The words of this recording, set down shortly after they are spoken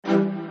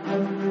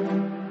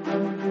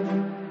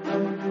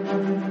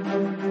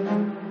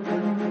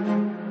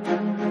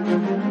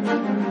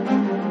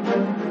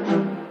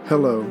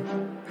Hello,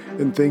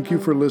 and thank you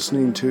for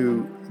listening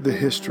to the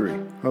History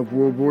of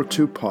World War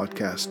II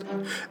podcast,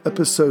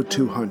 episode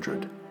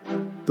 200,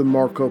 The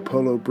Marco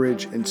Polo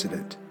Bridge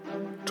Incident.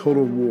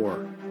 Total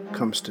War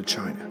Comes to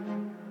China.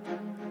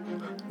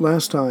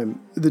 Last time,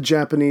 the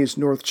Japanese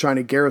North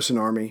China Garrison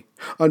Army,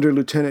 under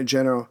Lieutenant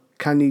General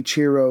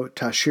Kanichiro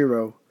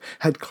Tashiro,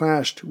 had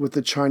clashed with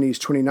the Chinese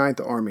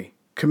 29th Army,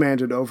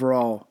 commanded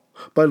overall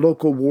by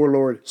local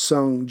warlord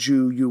Sung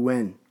Ju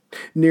Yuen,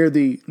 near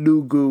the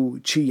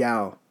Lugu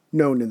Chiyao,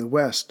 known in the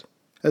West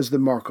as the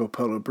Marco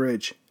Polo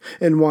Bridge,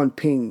 in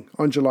Wanping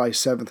on July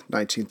 7,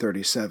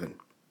 1937.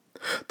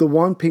 The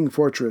Wanping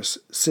Fortress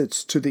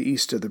sits to the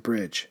east of the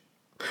bridge.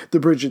 The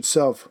bridge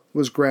itself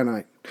was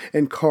granite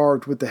and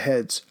carved with the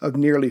heads of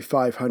nearly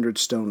 500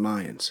 stone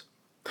lions.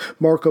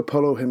 Marco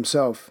Polo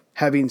himself,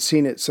 having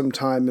seen it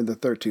sometime in the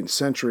 13th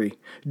century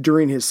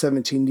during his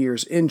 17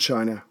 years in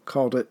China,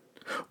 called it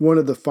one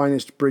of the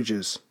finest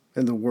bridges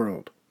in the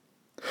world.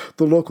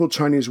 The local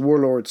Chinese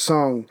warlord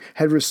Song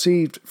had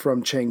received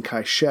from Chiang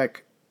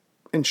Kai-shek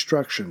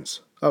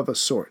instructions of a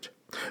sort,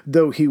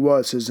 though he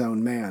was his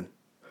own man,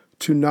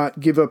 to not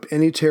give up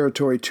any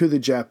territory to the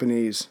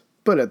Japanese,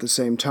 but at the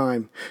same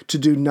time to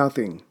do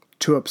nothing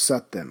to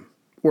upset them,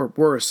 or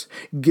worse,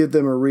 give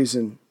them a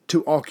reason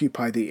to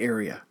occupy the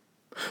area.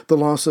 The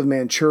loss of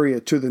Manchuria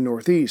to the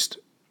northeast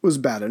was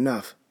bad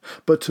enough,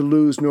 but to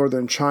lose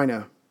northern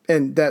China,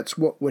 and that's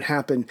what would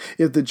happen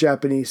if the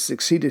Japanese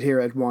succeeded here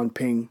at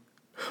Wanping,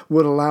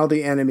 would allow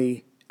the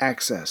enemy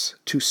access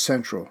to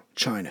central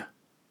China.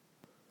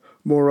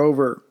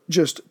 Moreover,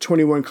 just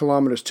 21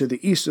 kilometers to the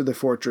east of the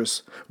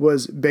fortress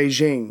was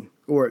Beijing,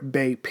 or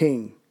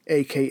Beiping,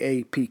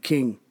 aka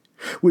Peking,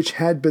 which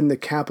had been the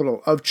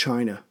capital of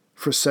China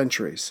for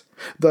centuries,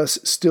 thus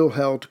still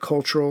held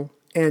cultural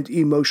and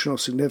emotional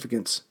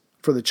significance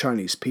for the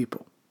Chinese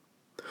people.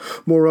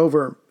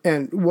 Moreover,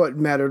 and what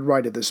mattered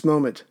right at this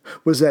moment,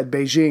 was that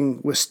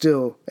Beijing was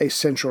still a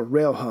central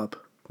rail hub,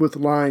 with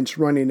lines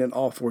running in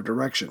all four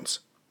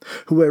directions.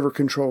 Whoever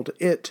controlled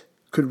it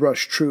could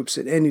rush troops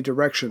in any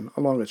direction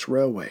along its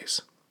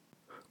railways.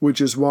 Which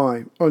is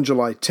why, on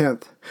July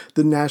 10th,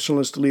 the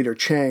nationalist leader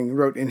Chiang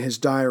wrote in his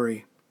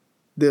diary,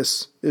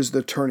 "This is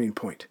the turning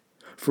point,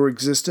 for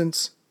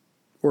existence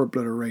or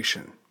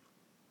obliteration."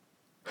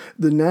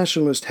 The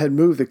nationalists had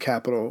moved the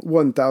capital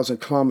 1,000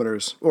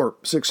 kilometers, or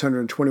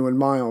 621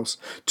 miles,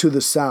 to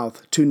the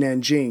south to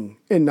Nanjing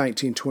in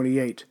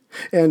 1928,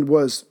 and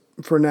was,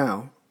 for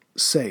now,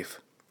 safe.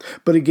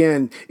 But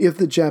again, if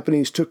the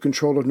Japanese took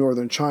control of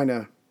northern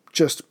China,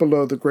 just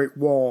below the Great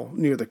Wall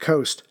near the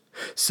coast,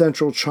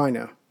 central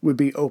China would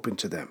be open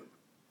to them.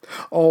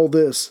 All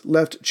this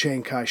left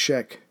Chiang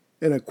Kai-shek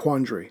in a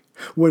quandary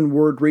when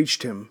word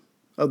reached him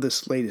of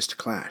this latest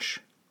clash.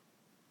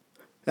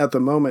 At the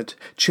moment,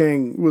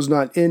 Chiang was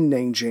not in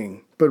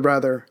Nanjing, but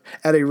rather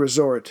at a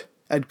resort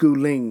at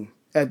Guling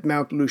at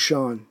Mount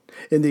Lushan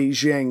in the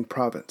Jiang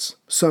province,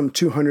 some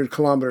 200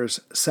 kilometers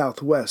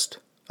southwest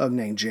of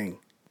Nanjing.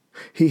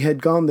 He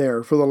had gone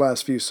there for the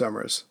last few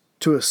summers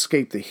to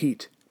escape the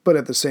heat, but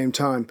at the same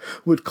time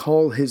would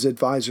call his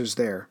advisors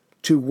there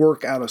to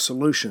work out a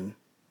solution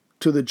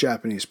to the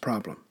Japanese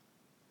problem.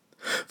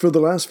 For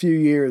the last few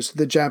years,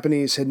 the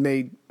Japanese had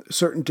made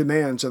certain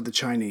demands of the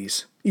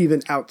Chinese,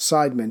 even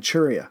outside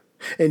Manchuria,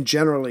 and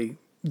generally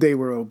they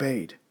were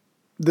obeyed.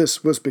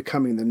 This was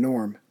becoming the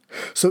norm.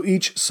 So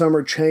each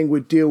summer Chiang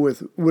would deal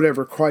with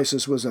whatever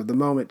crisis was of the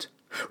moment,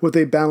 with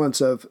a balance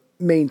of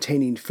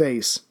maintaining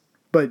face,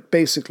 but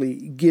basically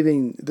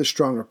giving the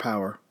stronger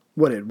power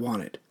what it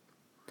wanted.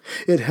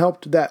 It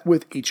helped that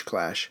with each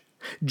clash,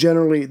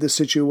 generally the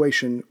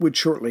situation would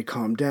shortly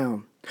calm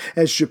down,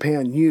 as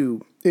Japan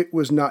knew it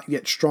was not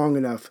yet strong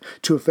enough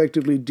to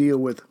effectively deal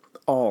with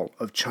all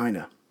of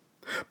China.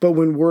 But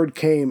when word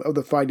came of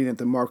the fighting at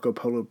the Marco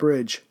Polo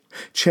Bridge,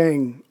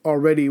 Chiang,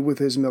 already with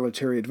his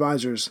military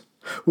advisors,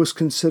 was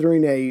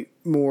considering a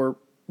more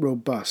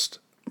robust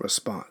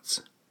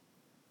response.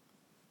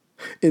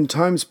 In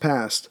times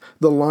past,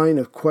 the line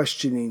of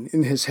questioning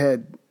in his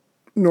head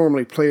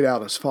normally played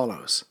out as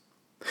follows.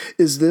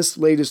 Is this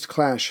latest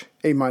clash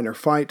a minor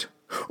fight,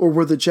 or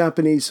were the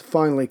Japanese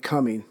finally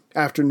coming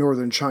after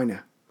northern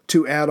China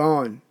to add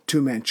on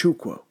to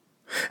Manchukuo?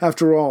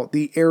 After all,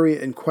 the area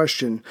in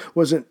question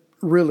wasn't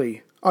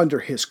really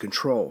under his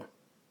control,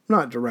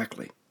 not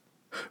directly.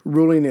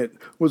 Ruling it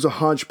was a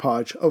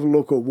hodgepodge of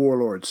local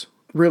warlords,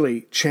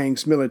 really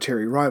Chiang's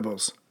military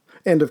rivals,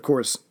 and of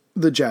course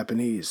the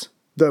Japanese,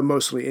 though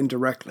mostly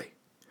indirectly.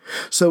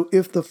 So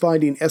if the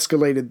fighting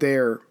escalated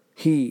there,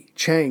 he,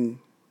 Chiang,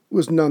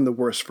 was none the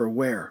worse for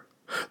wear.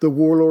 The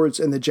warlords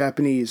and the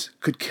Japanese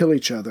could kill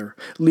each other,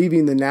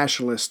 leaving the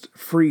nationalists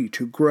free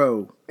to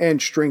grow and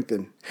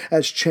strengthen,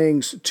 as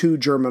Chiang's 2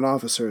 German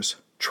officers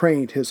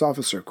trained his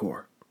officer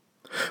corps.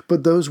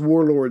 But those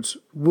warlords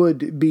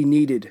would be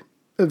needed,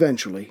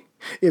 eventually,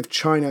 if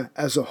China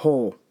as a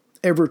whole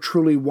ever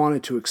truly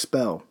wanted to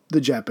expel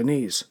the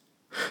Japanese.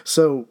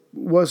 So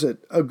was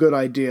it a good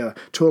idea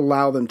to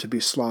allow them to be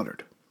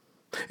slaughtered?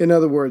 In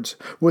other words,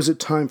 was it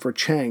time for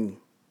Chiang,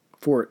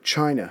 for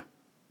China,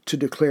 to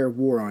declare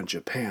war on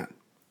Japan.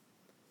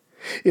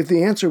 If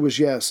the answer was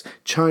yes,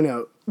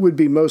 China would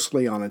be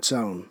mostly on its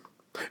own.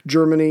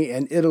 Germany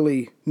and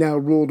Italy, now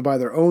ruled by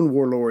their own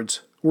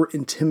warlords, were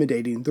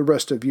intimidating the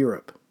rest of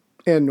Europe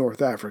and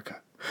North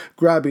Africa,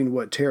 grabbing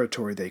what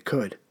territory they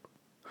could.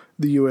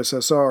 The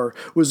USSR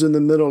was in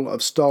the middle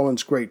of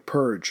Stalin's Great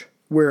Purge,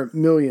 where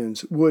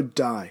millions would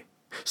die,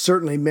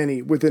 certainly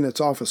many within its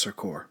officer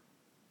corps.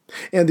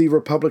 And the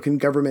Republican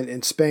government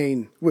in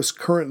Spain was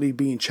currently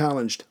being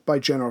challenged by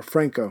General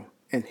Franco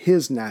and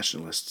his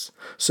nationalists,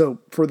 so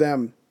for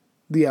them,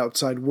 the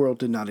outside world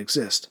did not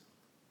exist.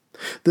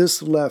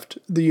 This left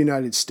the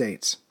United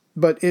States,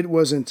 but it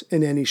wasn't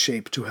in any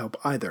shape to help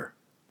either.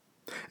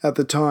 At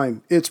the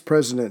time, its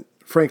president,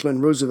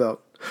 Franklin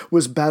Roosevelt,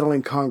 was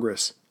battling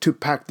Congress to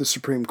pack the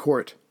Supreme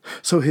Court,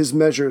 so his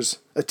measures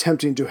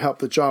attempting to help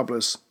the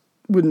jobless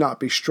would not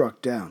be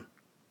struck down.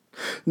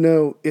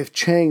 No, if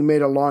Chiang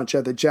made a launch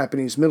at the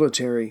Japanese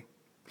military,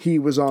 he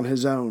was on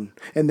his own,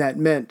 and that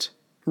meant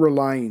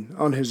relying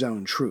on his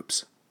own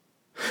troops.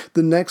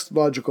 The next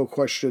logical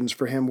questions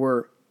for him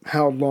were,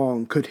 how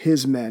long could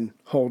his men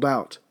hold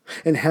out,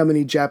 and how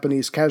many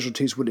Japanese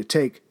casualties would it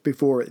take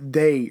before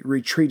they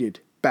retreated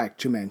back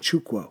to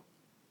Manchukuo?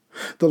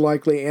 The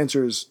likely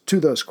answers to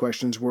those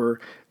questions were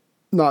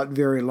not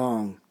very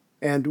long,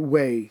 and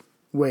way,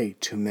 way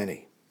too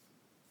many.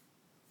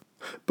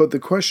 But the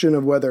question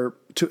of whether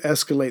to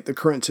escalate the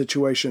current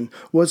situation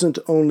wasn't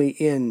only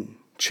in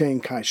Chiang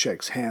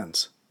Kai-shek's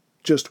hands.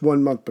 Just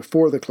 1 month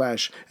before the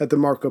clash at the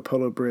Marco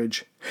Polo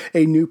Bridge,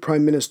 a new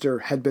prime minister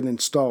had been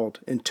installed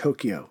in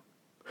Tokyo,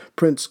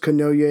 Prince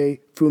Konoye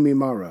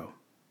Fumimaro.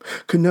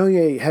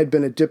 Konoye had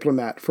been a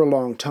diplomat for a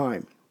long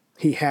time.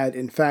 He had,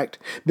 in fact,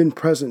 been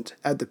present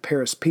at the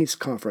Paris Peace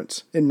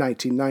Conference in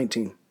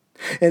 1919.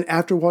 And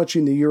after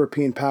watching the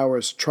European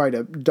powers try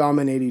to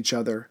dominate each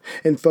other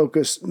and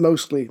focus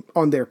mostly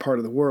on their part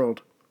of the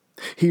world,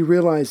 he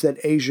realized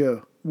that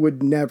Asia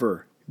would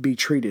never be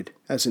treated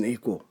as an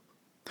equal.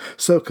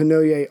 So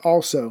Konoye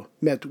also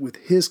met with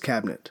his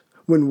cabinet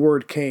when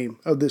word came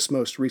of this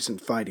most recent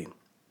fighting.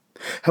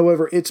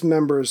 However, its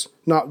members,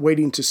 not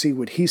waiting to see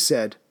what he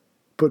said,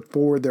 put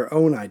forward their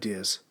own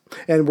ideas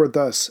and were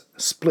thus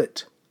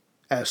split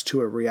as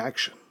to a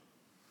reaction.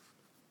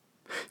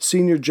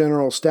 Senior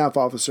General Staff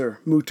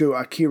Officer Muto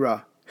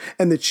Akira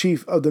and the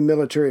Chief of the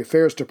Military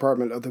Affairs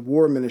Department of the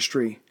War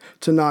Ministry,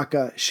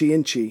 Tanaka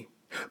Shiinchi,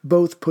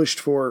 both pushed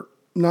for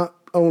not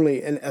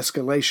only an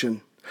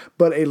escalation,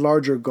 but a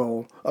larger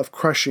goal of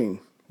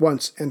crushing,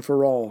 once and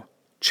for all,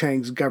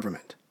 Chiang's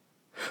government.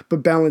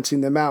 But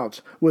balancing them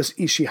out was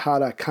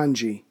Ishihara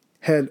Kanji,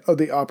 head of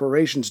the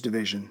Operations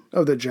Division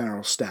of the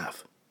General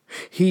Staff.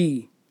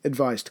 He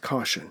advised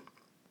caution.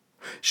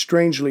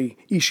 Strangely,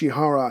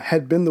 Ishihara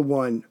had been the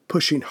one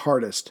pushing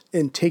hardest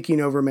in taking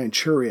over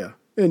Manchuria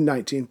in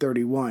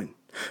 1931,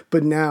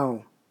 but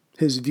now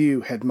his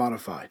view had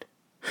modified,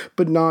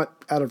 but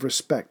not out of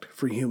respect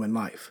for human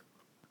life.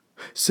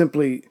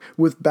 Simply,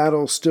 with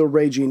battles still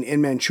raging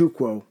in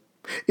Manchukuo,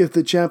 if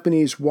the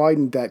Japanese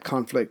widened that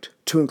conflict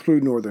to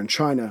include northern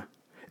China,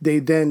 they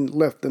then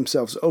left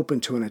themselves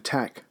open to an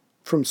attack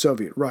from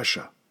Soviet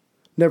Russia,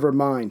 never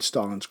mind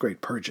Stalin's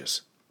Great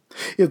Purges.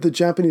 If the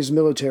Japanese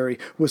military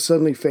was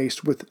suddenly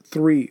faced with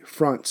 3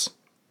 fronts,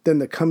 then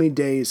the coming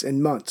days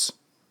and months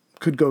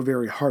could go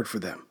very hard for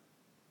them.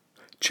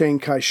 Chiang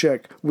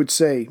Kai-shek would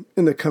say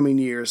in the coming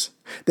years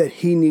that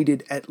he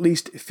needed at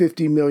least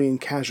 50 million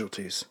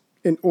casualties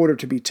in order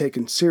to be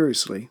taken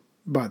seriously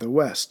by the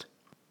West.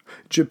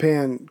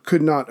 Japan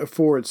could not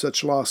afford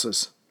such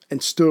losses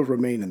and still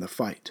remain in the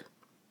fight.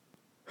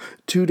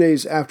 2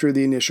 days after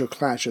the initial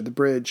clash at the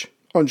bridge,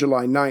 on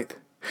July 9th,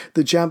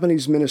 the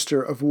Japanese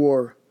Minister of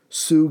War,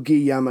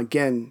 Sugiyama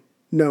Gen,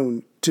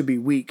 known to be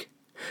weak,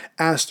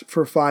 asked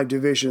for 5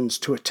 divisions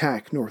to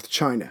attack North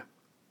China.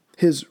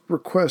 His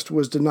request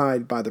was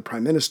denied by the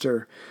Prime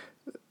Minister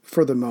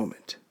for the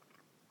moment.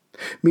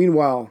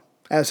 Meanwhile,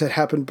 as had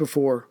happened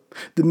before,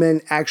 the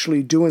men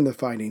actually doing the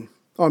fighting,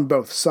 on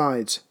both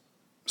sides,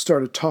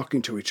 started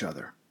talking to each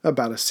other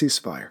about a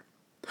ceasefire.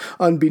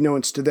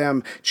 Unbeknownst to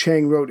them,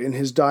 Chiang wrote in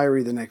his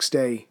diary the next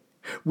day,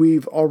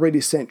 "We've already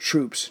sent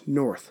troops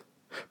north.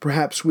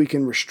 Perhaps we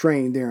can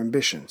restrain their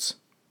ambitions.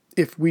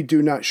 If we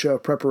do not show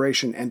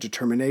preparation and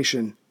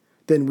determination,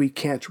 then we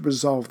can't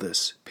resolve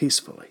this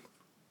peacefully."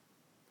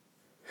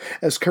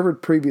 As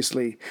covered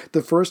previously,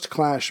 the first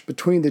clash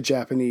between the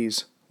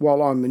Japanese,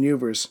 while on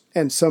maneuvers,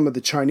 and some of the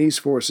Chinese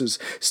forces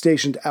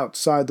stationed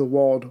outside the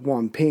walled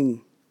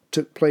Wanping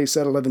took place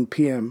at 11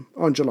 p.m.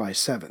 on July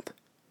 7th.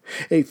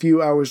 A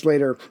few hours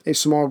later, a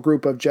small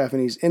group of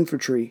Japanese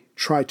infantry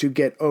tried to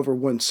get over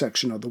one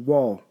section of the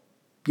wall,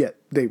 yet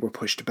they were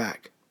pushed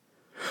back.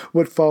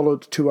 What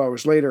followed 2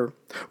 hours later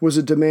was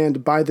a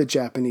demand by the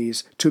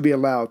Japanese to be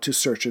allowed to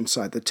search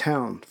inside the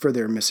town for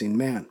their missing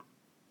man.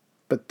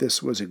 But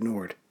this was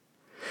ignored.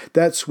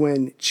 That's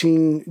when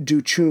Qin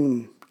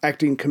Duchun,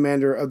 acting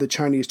commander of the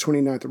Chinese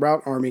 29th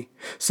Route Army,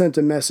 sent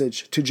a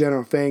message to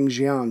General Fang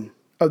Jian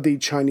of the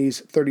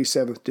Chinese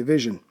 37th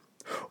Division,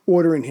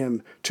 ordering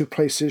him to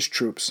place his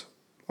troops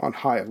on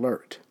high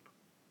alert.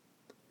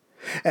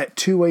 At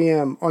 2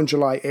 a.m. on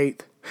July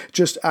 8th,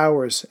 just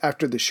hours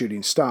after the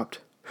shooting stopped,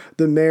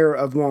 the mayor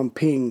of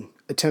Wanping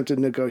attempted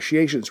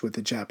negotiations with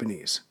the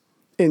Japanese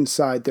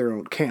inside their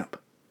own camp,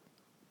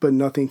 but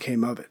nothing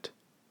came of it.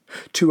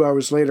 2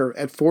 hours later,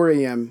 at 4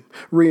 a.m.,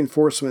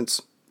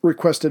 reinforcements,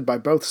 requested by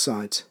both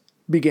sides,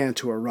 began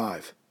to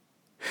arrive.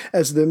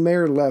 As the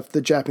mayor left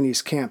the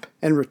Japanese camp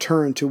and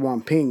returned to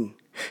Wanping,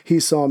 he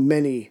saw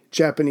many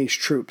Japanese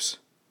troops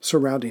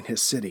surrounding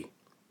his city.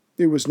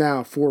 It was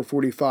now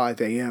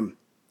 4:45 a.m.,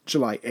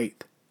 July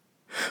 8th.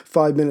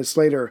 5 minutes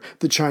later,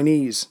 the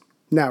Chinese,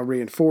 now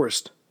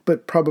reinforced,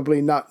 but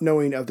probably not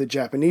knowing of the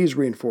Japanese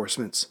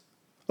reinforcements,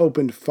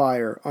 opened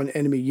fire on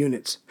enemy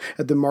units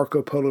at the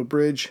Marco Polo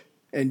Bridge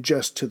and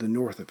just to the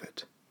north of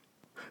it.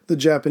 The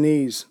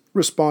Japanese,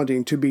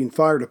 responding to being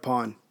fired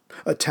upon,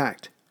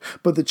 attacked,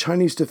 but the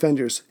Chinese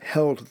defenders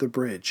held the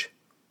bridge,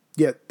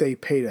 yet they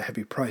paid a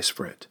heavy price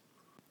for it.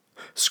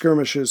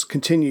 Skirmishes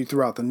continued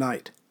throughout the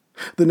night.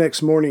 The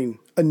next morning,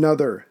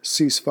 another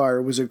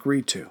ceasefire was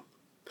agreed to.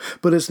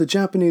 But as the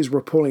Japanese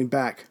were pulling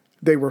back,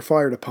 they were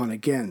fired upon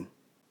again.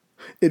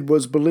 It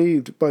was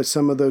believed by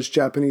some of those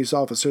Japanese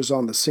officers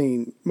on the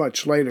scene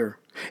much later,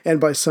 and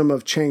by some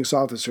of Chiang's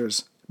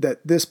officers,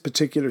 that this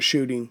particular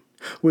shooting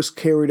was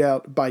carried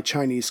out by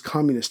Chinese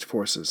communist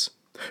forces,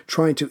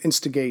 trying to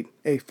instigate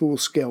a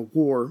full-scale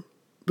war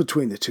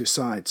between the two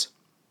sides.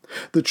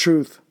 The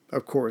truth,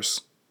 of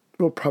course,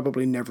 will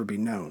probably never be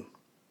known.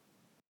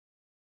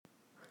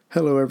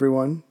 Hello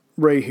everyone,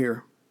 Ray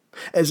here.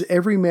 As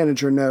every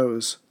manager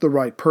knows, the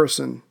right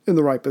person in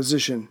the right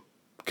position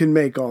can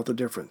make all the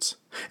difference,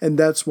 and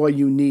that's why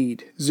you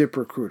need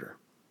ZipRecruiter.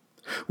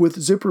 With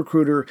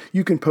ZipRecruiter,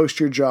 you can post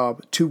your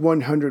job to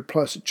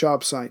 100-plus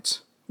job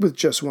sites with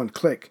just one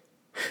click.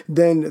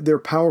 Then their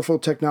powerful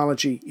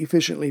technology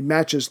efficiently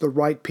matches the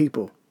right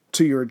people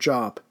to your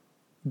job,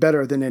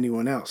 better than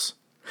anyone else.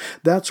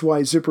 That's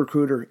why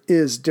ZipRecruiter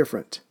is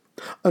different.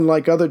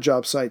 Unlike other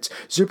job sites,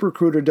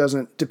 ZipRecruiter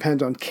doesn't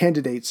depend on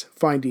candidates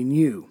finding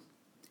you.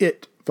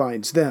 It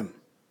finds them.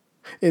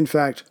 In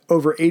fact,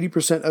 over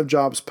 80% of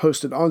jobs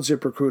posted on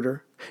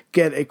ZipRecruiter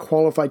get a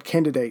qualified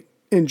candidate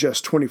in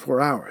just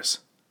 24 hours.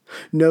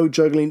 No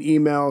juggling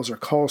emails or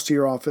calls to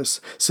your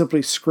office.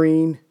 Simply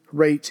screen,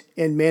 rate,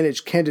 and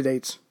manage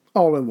candidates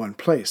all in one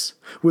place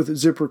with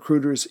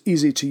ZipRecruiter's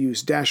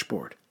easy-to-use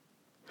dashboard.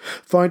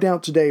 Find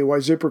out today why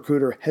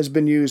ZipRecruiter has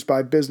been used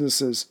by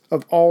businesses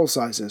of all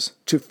sizes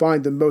to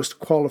find the most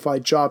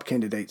qualified job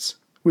candidates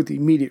with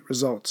immediate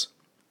results.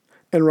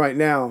 And right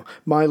now,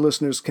 my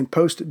listeners can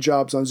post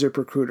jobs on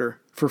ZipRecruiter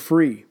for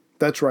free.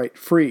 That's right,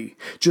 free.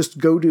 Just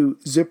go to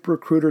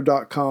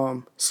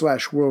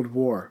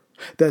ZipRecruiter.com/worldwar.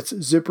 That's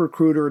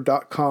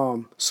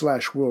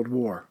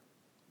ZipRecruiter.com/worldwar.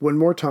 One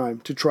more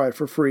time to try it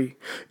for free.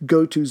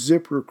 Go to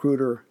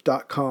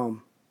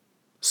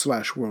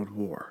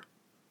ZipRecruiter.com/worldwar.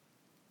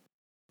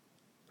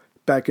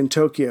 Back in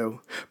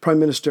Tokyo, Prime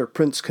Minister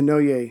Prince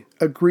Konoye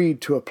agreed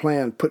to a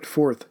plan put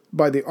forth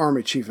by the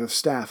Army Chief of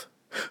Staff,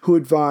 who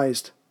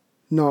advised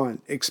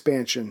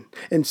non-expansion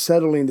and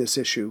settling this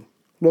issue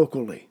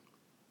locally.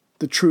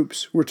 The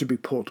troops were to be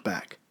pulled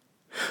back.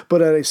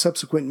 But at a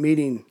subsequent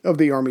meeting of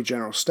the Army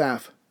General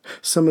Staff,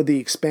 some of the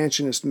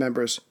expansionist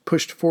members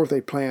pushed forth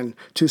a plan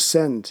to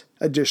send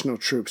additional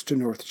troops to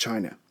North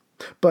China,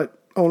 but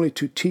only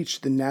to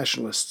teach the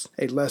nationalists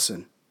a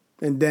lesson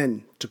and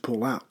then to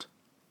pull out.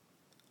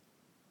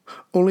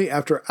 Only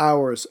after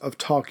hours of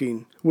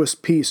talking was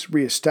peace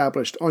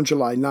reestablished on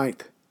July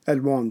 9th at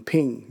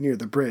Wanping near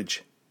the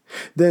bridge.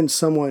 Then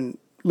someone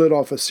lit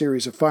off a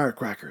series of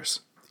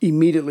firecrackers.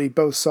 Immediately,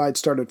 both sides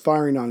started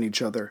firing on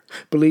each other,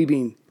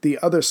 believing the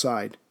other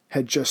side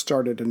had just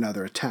started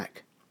another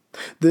attack.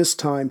 This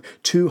time,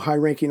 2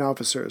 high-ranking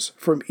officers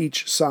from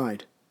each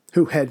side,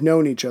 who had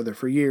known each other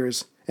for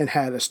years and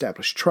had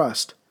established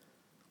trust,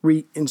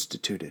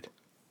 reinstituted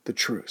the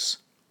truce.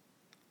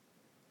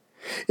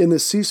 In the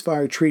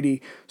ceasefire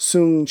treaty,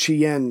 Sun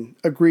Chien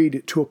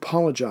agreed to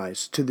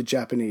apologize to the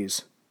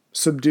Japanese,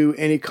 subdue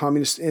any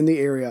communists in the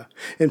area,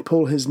 and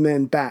pull his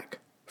men back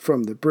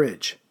from the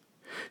bridge.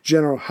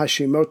 General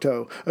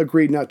Hashimoto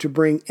agreed not to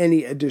bring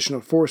any additional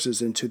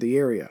forces into the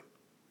area.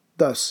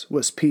 Thus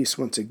was peace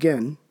once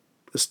again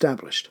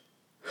established.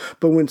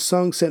 But when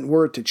Sung sent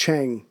word to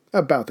Chiang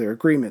about their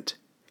agreement,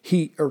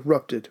 he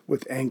erupted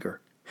with anger.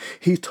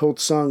 He told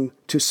Sung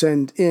to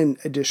send in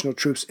additional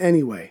troops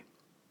anyway,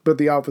 but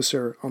the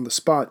officer on the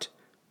spot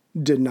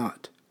did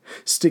not,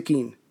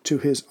 sticking to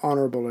his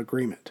honorable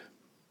agreement.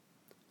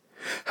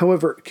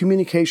 However,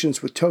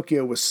 communications with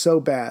Tokyo was so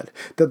bad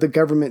that the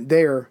government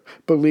there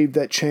believed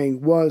that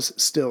Chiang was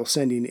still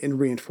sending in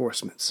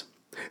reinforcements.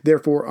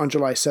 Therefore, on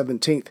July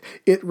 17th,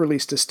 it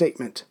released a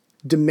statement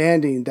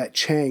demanding that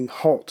Chiang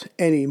halt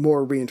any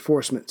more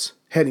reinforcements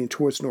heading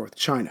towards North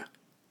China.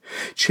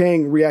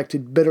 Chiang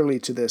reacted bitterly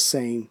to this,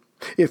 saying,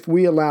 "If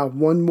we allow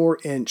 1 more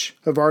inch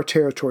of our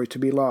territory to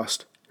be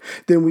lost,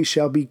 then we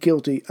shall be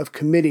guilty of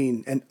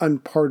committing an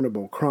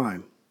unpardonable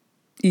crime,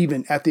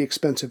 even at the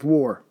expense of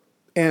war.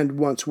 And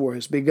once war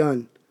has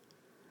begun,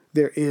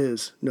 there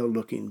is no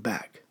looking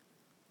back."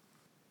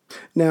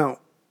 Now,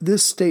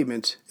 This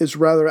statement is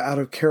rather out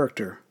of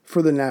character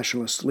for the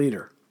nationalist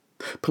leader.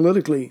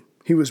 Politically,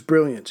 he was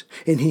brilliant,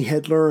 and he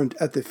had learned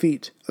at the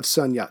feet of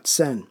Sun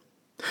Yat-sen.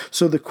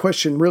 So the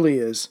question really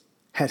is,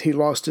 had he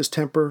lost his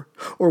temper,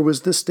 or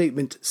was this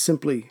statement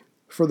simply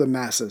for the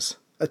masses,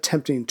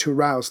 attempting to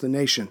rouse the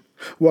nation,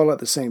 while at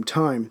the same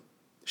time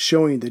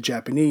showing the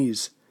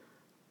Japanese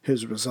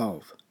his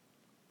resolve?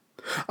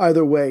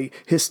 Either way,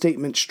 his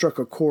statement struck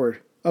a chord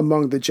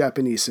among the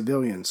Japanese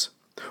civilians.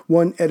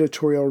 One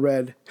editorial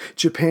read,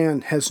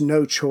 "Japan has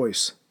no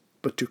choice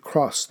but to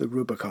cross the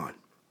Rubicon."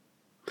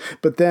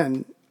 But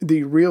then,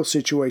 the real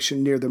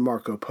situation near the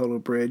Marco Polo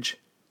Bridge,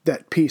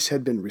 that peace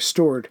had been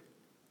restored,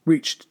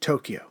 reached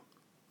Tokyo.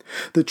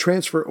 The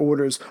transfer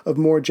orders of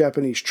more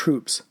Japanese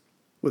troops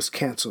was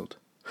canceled.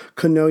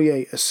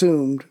 Konoye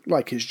assumed,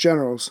 like his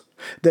generals,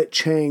 that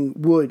Chiang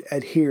would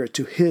adhere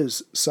to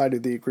his side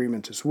of the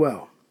agreement as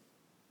well.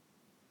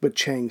 But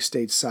Chiang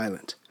stayed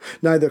silent,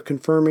 neither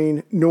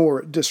confirming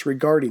nor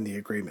disregarding the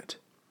agreement.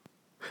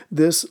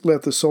 This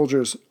left the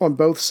soldiers on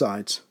both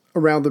sides,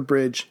 around the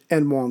bridge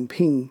and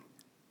Wangping,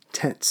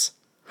 tense.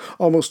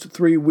 Almost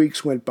 3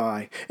 weeks went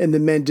by, and the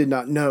men did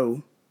not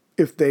know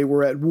if they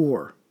were at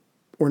war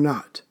or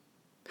not.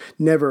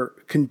 Never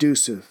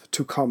conducive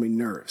to calming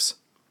nerves.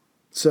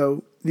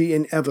 So the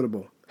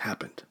inevitable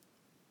happened.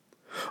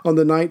 On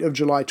the night of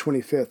July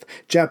 25th,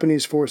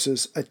 Japanese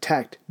forces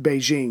attacked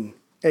Beijing,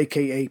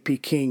 aka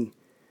Peking,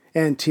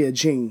 and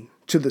Tianjin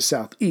to the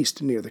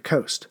southeast near the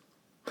coast.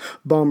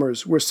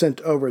 Bombers were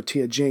sent over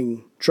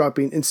Tianjin,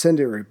 dropping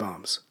incendiary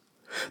bombs.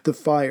 The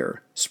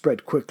fire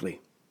spread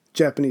quickly.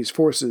 Japanese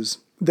forces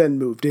then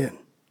moved in.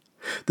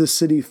 The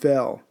city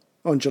fell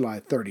on July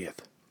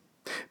 30th.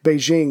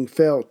 Beijing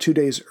fell 2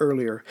 days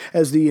earlier,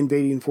 as the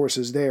invading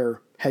forces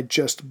there had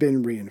just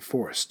been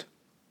reinforced.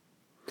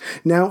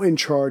 Now in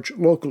charge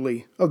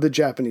locally of the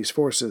Japanese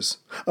forces,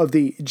 of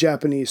the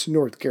Japanese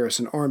North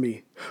Garrison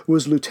Army,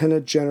 was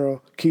Lieutenant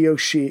General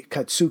Kiyoshi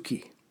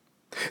Katsuki.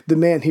 The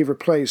man he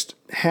replaced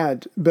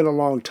had been a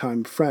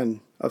longtime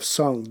friend of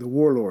Song the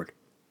warlord.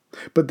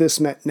 But this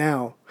meant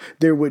now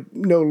there would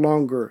no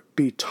longer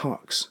be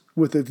talks,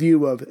 with a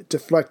view of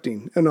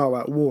deflecting an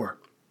all-out war.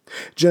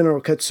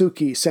 General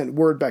Katsuki sent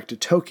word back to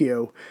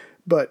Tokyo,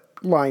 but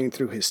lying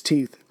through his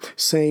teeth,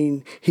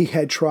 saying he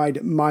had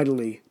tried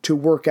mightily to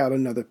work out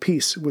another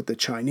peace with the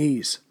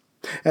Chinese.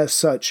 As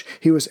such,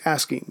 he was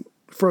asking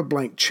for a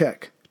blank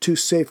check to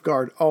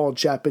safeguard all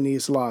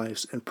Japanese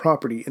lives and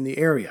property in the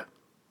area.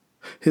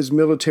 His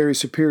military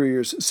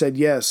superiors said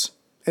yes,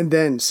 and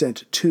then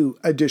sent 2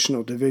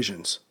 additional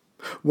divisions,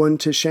 one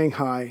to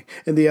Shanghai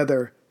and the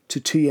other to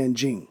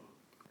Tianjin.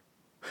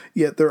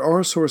 Yet there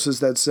are sources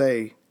that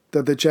say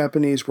that the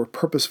Japanese were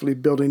purposefully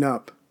building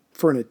up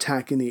for an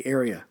attack in the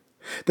area,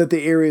 that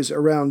the areas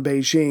around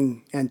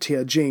Beijing and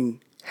Tianjin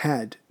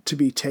had to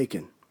be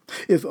taken,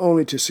 if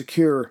only to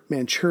secure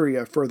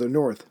Manchuria further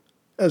north,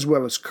 as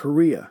well as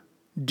Korea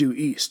due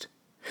east.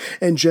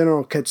 And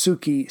General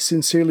Katsuki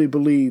sincerely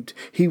believed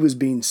he was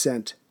being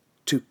sent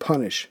to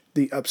punish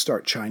the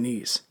upstart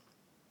Chinese.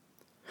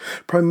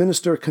 Prime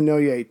Minister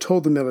Konoye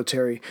told the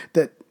military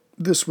that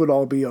this would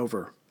all be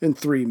over in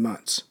 3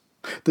 months.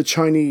 The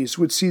Chinese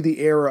would see the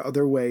error of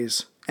their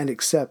ways and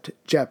accept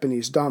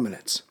Japanese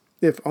dominance,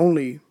 if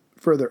only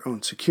for their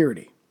own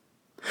security.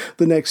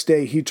 The next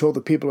day he told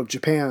the people of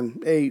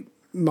Japan, a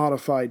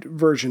modified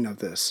version of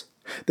this,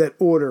 that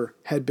order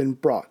had been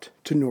brought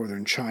to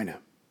northern China.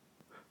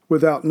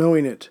 Without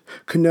knowing it,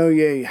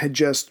 Konoye had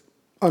just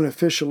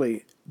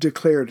unofficially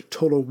declared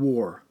total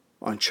war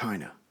on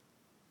China.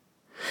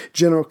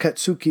 General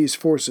Katsuki's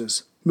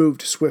forces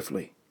moved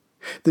swiftly.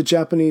 The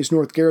Japanese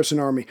North Garrison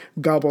Army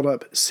gobbled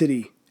up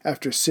city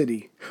after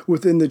city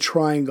within the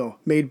triangle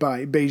made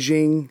by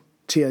Beijing,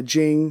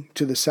 Tianjin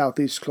to the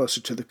southeast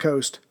closer to the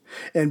coast,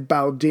 and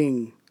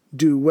Baoding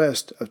due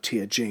west of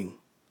Tianjin.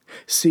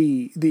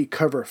 See the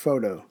cover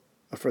photo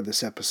for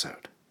this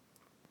episode.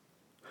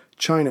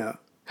 China,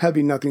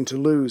 having nothing to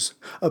lose,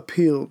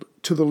 appealed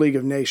to the League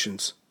of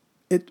Nations.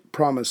 It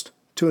promised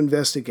to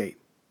investigate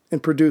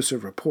and produce a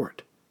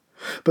report.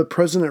 But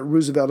President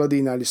Roosevelt of the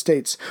United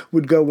States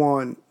would go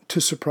on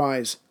to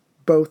surprise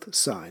both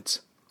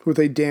sides with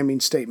a damning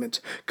statement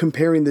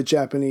comparing the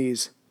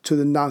Japanese to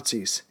the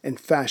Nazis and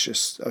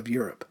fascists of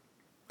Europe.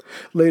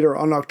 Later,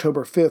 on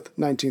October 5,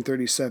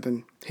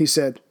 1937, he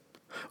said,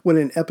 "When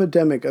an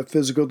epidemic of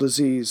physical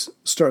disease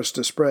starts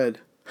to spread,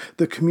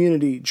 the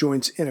community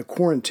joins in a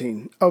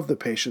quarantine of the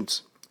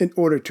patients in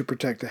order to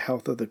protect the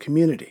health of the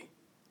community."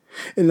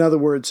 In other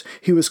words,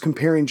 he was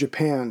comparing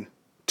Japan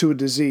to a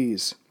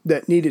disease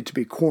that needed to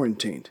be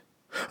quarantined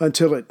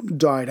until it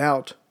died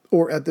out,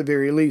 or at the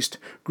very least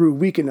grew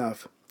weak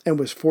enough and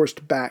was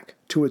forced back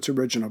to its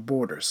original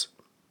borders.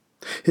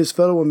 His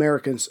fellow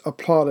Americans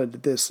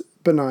applauded this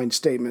benign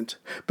statement,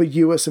 but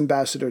U.S.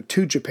 Ambassador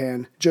to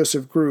Japan,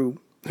 Joseph Grew,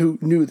 who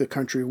knew the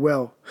country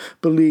well,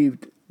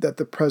 believed that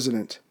the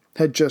president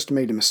had just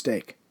made a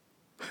mistake.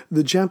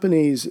 The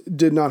Japanese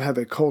did not have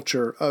a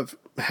culture of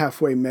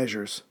halfway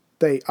measures.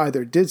 They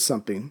either did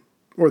something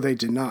or they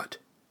did not.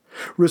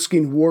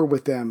 Risking war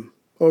with them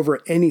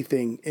over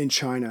anything in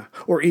China,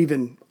 or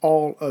even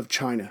all of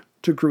China,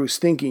 to Gru's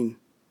thinking,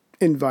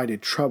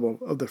 invited trouble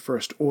of the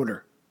first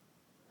order.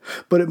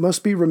 But it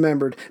must be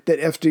remembered that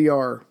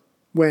FDR,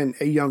 when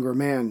a younger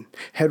man,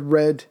 had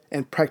read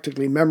and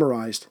practically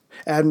memorized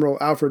Admiral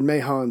Alfred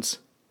Mahon's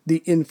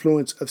The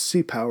Influence of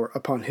Sea Power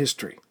Upon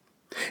History,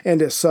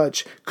 and as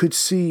such could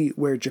see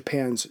where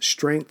Japan's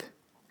strength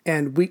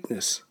and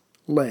weakness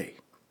lay.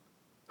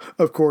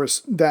 Of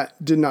course,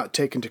 that did not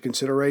take into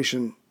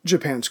consideration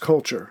Japan's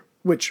culture,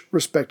 which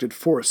respected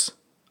force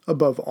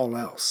above all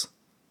else.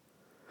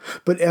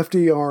 But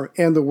FDR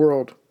and the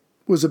world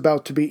was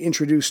about to be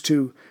introduced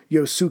to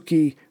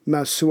Yosuke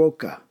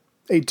Matsuoka,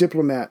 a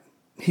diplomat.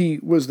 He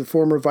was the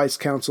former vice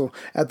consul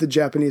at the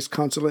Japanese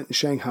consulate in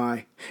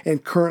Shanghai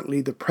and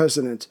currently the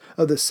president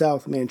of the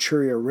South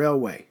Manchuria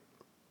Railway.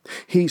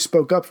 He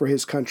spoke up for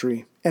his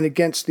country and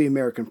against the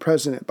American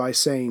president by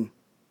saying,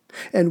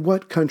 "And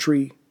what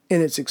country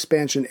in its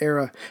expansion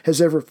era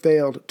has ever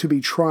failed to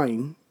be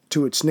trying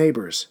to its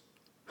neighbors?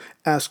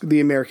 Ask the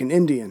American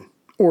Indian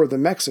or the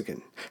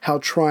Mexican how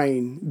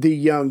trying the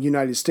young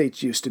United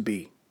States used to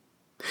be."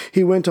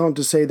 He went on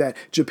to say that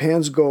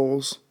Japan's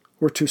goals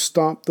were to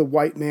stop the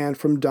white man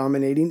from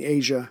dominating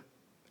Asia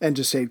and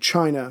to save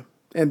China,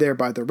 and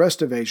thereby the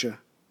rest of Asia,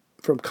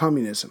 from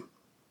communism.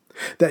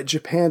 That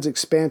Japan's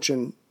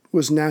expansion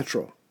was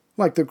natural,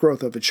 like the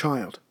growth of a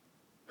child.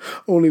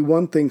 Only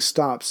one thing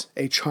stops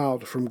a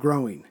child from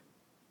growing: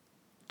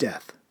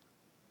 death.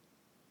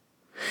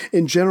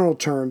 In general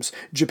terms,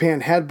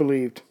 Japan had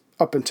believed,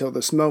 up until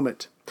this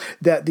moment,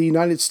 that the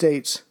United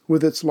States,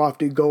 with its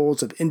lofty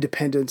goals of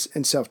independence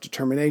and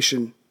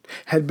self-determination,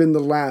 had been the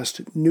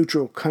last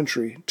neutral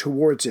country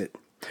towards it,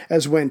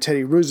 as when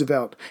Teddy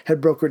Roosevelt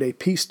had brokered a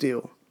peace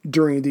deal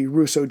during the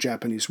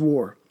Russo-Japanese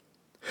War.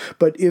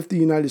 But if the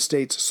United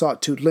States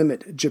sought to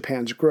limit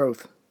Japan's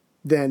growth,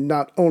 then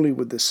not only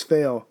would this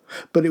fail,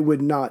 but it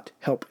would not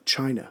help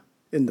China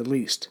in the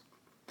least.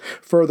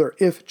 Further,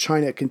 if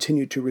China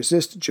continued to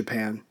resist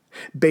Japan,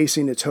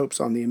 basing its hopes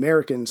on the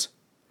Americans,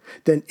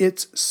 then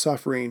its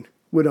suffering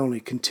would only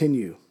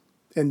continue,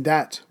 and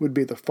that would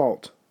be the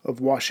fault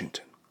of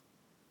Washington.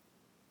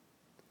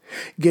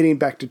 Getting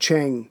back to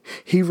Chiang,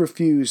 he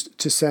refused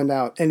to send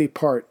out any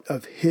part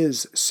of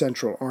his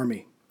Central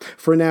Army.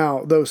 For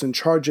now, those in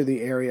charge of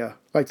the area,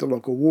 like the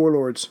local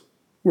warlords,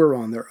 were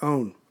on their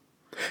own.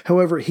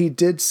 However, he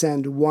did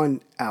send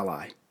one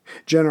ally,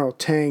 General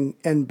Tang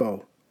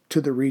Enbo, to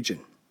the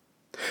region.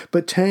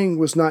 But Tang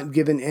was not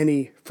given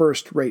any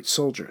first-rate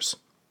soldiers.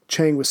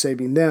 Chiang was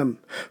saving them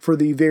for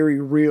the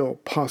very real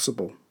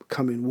possible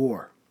coming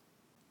war.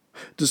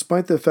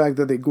 Despite the fact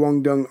that the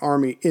Guangdong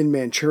army in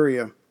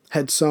Manchuria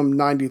had some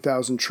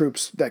 90,000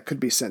 troops that could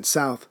be sent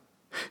south,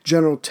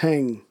 General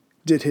Tang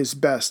did his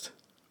best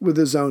with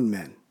his own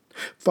men,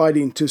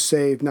 fighting to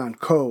save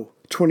Nankou,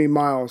 20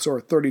 miles or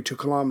 32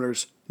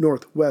 kilometers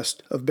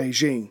northwest of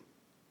Beijing.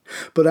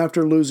 But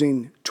after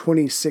losing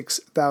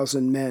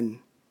 26,000 men,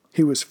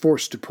 he was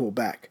forced to pull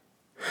back.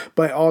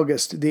 By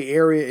August, the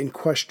area in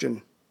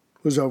question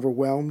was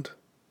overwhelmed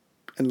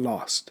and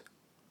lost.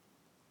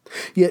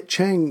 Yet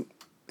Chiang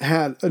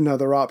had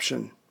another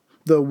option,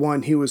 though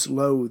one he was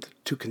loath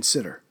to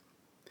consider.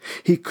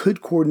 He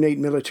could coordinate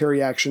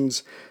military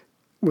actions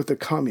with the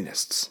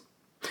communists.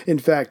 In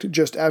fact,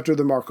 just after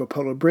the Marco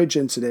Polo Bridge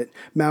incident,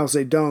 Mao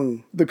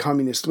Zedong, the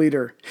communist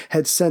leader,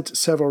 had sent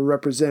several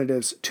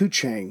representatives to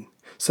Chiang,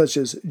 such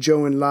as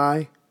Zhou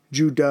Enlai,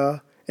 Zhu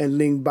De, and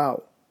Ling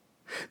Bao.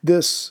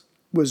 This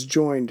was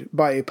joined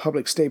by a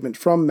public statement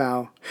from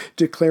Mao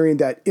declaring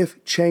that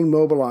if Chiang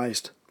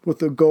mobilized with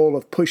the goal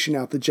of pushing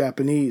out the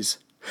Japanese,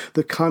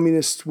 the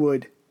communists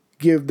would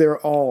give their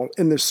all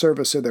in the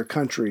service of their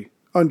country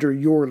under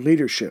your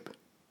leadership,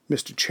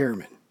 Mr.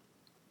 Chairman.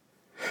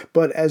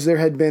 But as there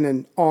had been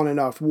an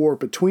on-and-off war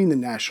between the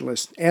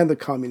nationalists and the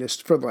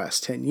communists for the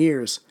last 10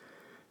 years,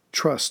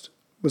 trust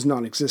was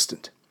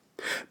non-existent.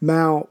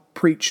 Mao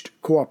preached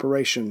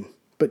cooperation,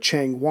 but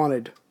Chiang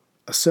wanted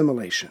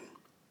assimilation.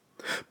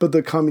 But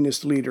the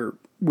communist leader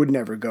would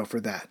never go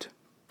for that.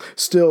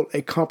 Still,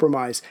 a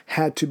compromise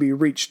had to be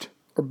reached,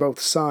 or both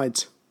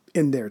sides,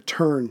 in their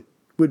turn,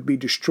 would be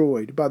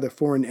destroyed by the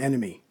foreign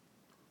enemy.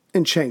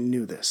 And Chiang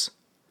knew this.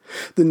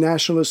 The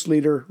nationalist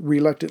leader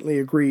reluctantly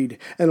agreed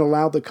and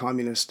allowed the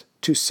communists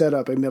to set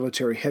up a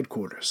military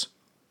headquarters.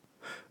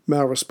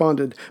 Mao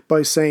responded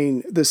by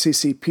saying the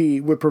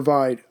CCP would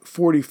provide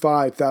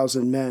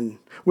 45,000 men,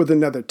 with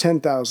another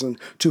 10,000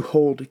 to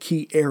hold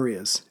key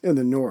areas in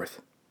the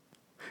north.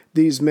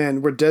 These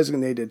men were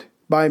designated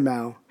by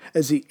Mao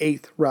as the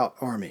 8th Route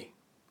Army.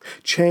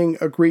 Chiang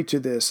agreed to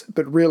this,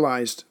 but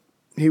realized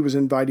he was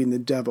inviting the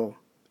devil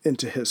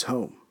into his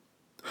home.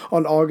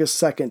 On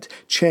August 2nd,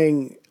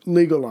 Chiang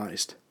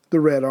legalized the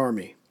Red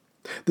Army.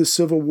 The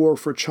Civil War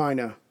for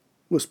China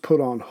was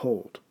put on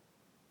hold.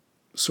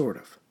 Sort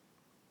of.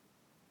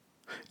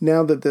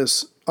 Now that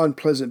this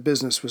unpleasant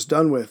business was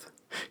done with,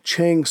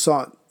 Chiang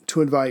sought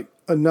to invite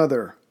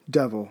another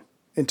devil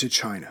into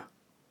China,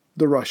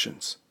 the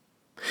Russians.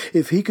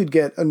 If he could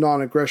get a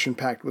non-aggression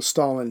pact with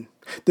Stalin,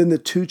 then the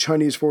two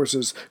Chinese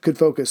forces could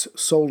focus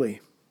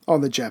solely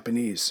on the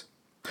Japanese.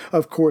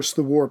 Of course,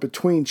 the war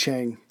between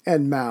Chiang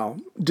and Mao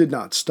did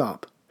not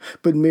stop,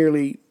 but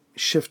merely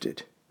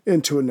shifted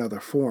into another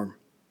form.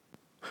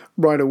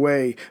 Right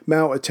away,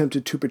 Mao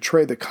attempted to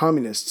portray the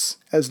Communists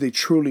as the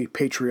truly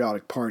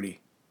patriotic party,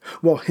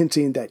 while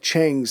hinting that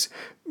Chiang's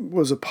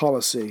was a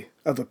policy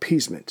of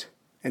appeasement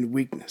and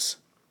weakness.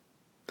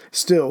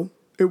 Still,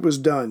 it was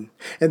done,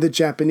 and the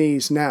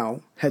Japanese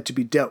now had to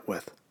be dealt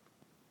with.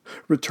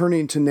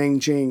 Returning to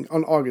Nanjing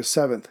on August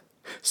 7th,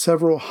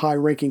 several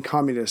high-ranking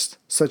communists,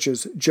 such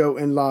as Zhou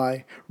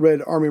Enlai,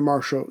 Red Army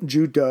Marshal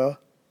Zhu De,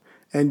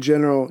 and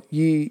General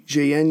Yi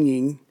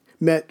Jianying,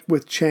 met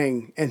with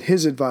Chiang and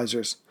his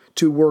advisors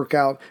to work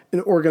out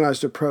an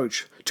organized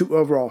approach to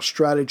overall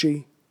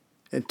strategy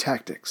and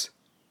tactics.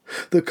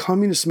 The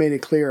communists made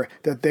it clear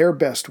that their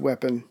best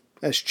weapon,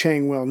 as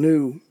Chiang well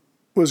knew,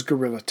 was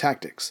guerrilla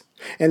tactics,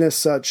 and as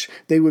such,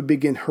 they would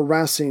begin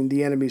harassing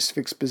the enemy's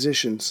fixed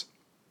positions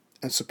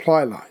and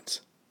supply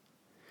lines.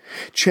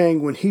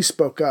 Chiang, when he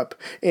spoke up,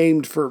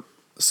 aimed for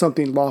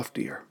something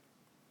loftier.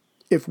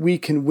 If we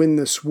can win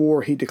this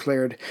war, he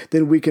declared,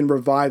 then we can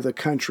revive the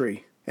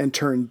country and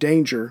turn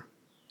danger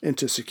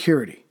into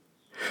security.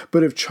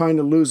 But if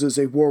China loses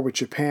a war with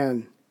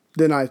Japan,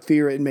 then I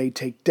fear it may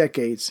take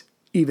decades,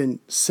 even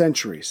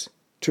centuries,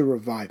 to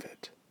revive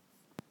it.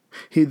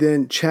 He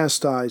then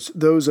chastised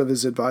those of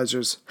his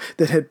advisors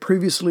that had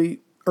previously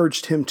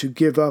urged him to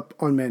give up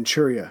on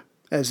Manchuria,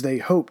 as they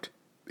hoped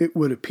it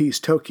would appease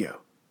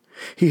Tokyo.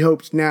 He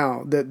hoped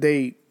now that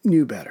they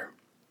knew better.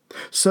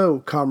 So,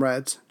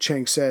 comrades,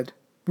 Chiang said,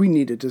 we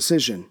need a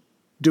decision.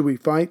 Do we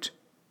fight,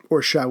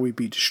 or shall we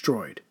be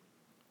destroyed?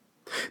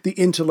 The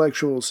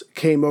intellectuals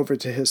came over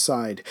to his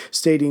side,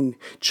 stating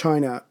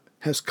China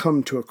has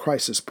come to a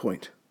crisis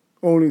point.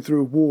 Only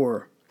through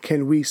war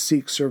can we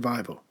seek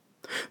survival.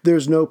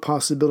 There's no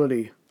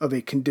possibility of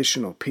a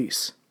conditional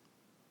peace.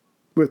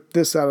 With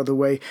this out of the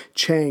way,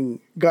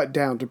 Chiang got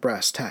down to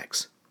brass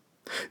tacks.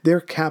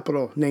 Their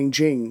capital,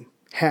 Nanjing,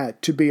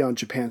 had to be on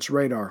Japan's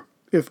radar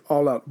if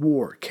all-out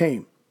war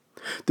came.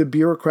 The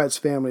bureaucrats'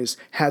 families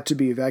had to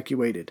be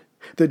evacuated.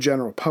 The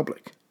general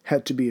public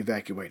had to be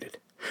evacuated.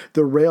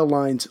 The rail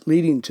lines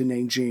leading to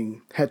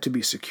Nanjing had to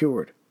be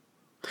secured.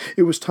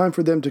 It was time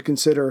for them to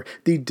consider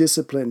the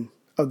discipline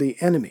of the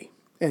enemy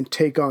and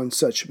take on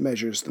such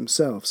measures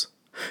themselves,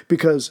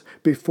 because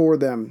before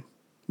them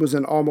was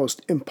an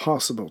almost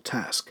impossible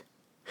task.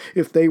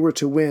 If they were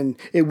to win,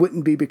 it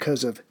wouldn't be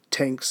because of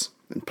tanks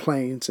and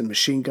planes and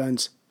machine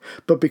guns,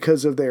 but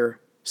because of their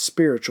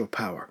spiritual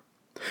power.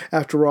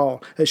 After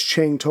all, as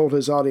Chiang told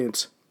his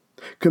audience,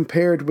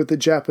 compared with the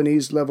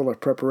Japanese level of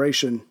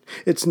preparation,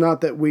 it's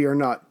not that we are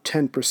not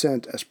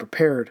 10% as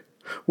prepared.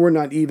 We're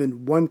not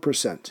even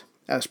 1%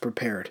 as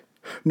prepared.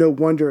 No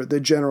wonder the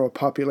general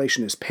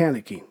population is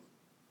panicking.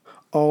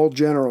 All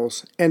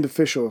generals and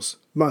officials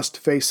must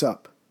face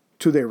up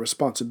to their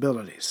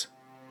responsibilities.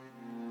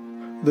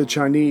 The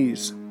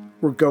Chinese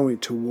were going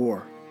to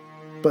war,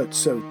 but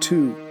so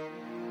too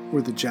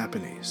were the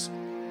Japanese.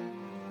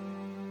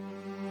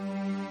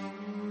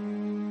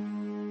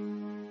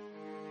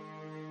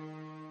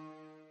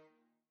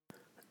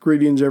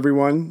 Greetings,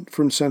 everyone,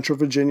 from Central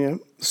Virginia.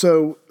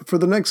 So for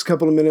the next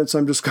couple of minutes,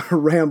 I'm just going to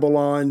ramble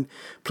on.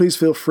 Please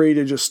feel free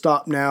to just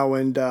stop now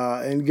and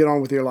get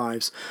on with your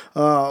lives.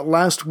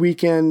 Last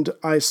weekend,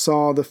 I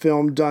saw the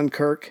film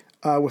Dunkirk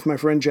with my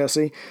friend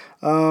Jesse.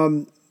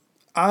 I'm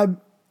going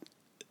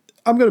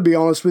to be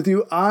honest with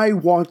you. I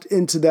walked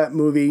into that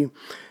movie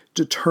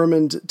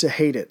determined to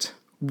hate it.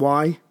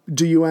 Why,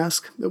 do you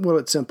ask? Well,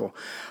 it's simple.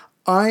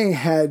 I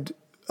had,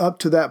 up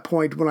to that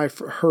point when I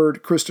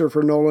heard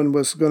Christopher Nolan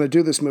was going to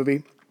do this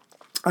movie,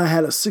 I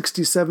had a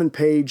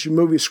 67-page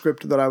movie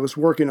script that I was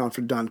working on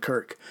for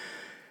Dunkirk.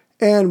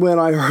 And when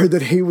I heard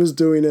that he was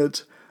doing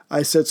it,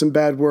 I said some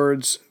bad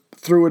words,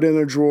 threw it in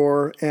a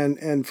drawer,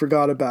 and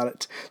forgot about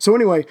it. So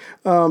anyway,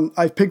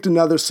 I've picked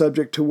another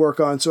subject to work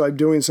on, so I'm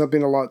doing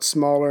something a lot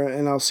smaller,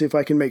 and I'll see if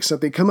I can make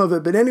something come of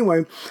it. But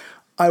anyway,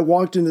 I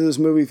walked into this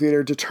movie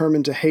theater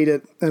determined to hate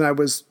it, and I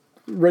was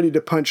ready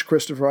to punch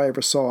Christopher if I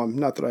ever saw him.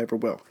 Not that I ever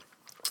will.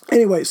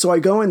 Anyway, so I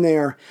go in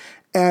there,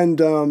 and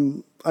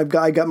I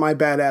got my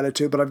bad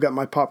attitude, but I've got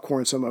my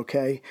popcorn, so I'm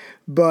okay.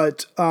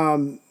 But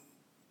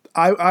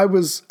I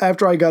was,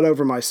 after I got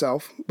over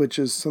myself, which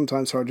is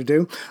sometimes hard to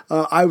do,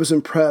 I was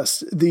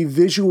impressed. The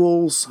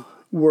visuals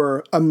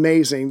were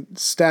amazing,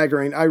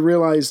 staggering. I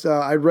realized,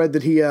 I read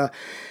that he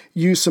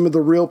used some of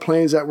the real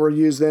planes that were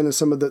used then and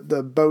some of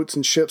the boats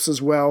and ships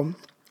as well.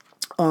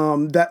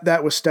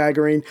 That was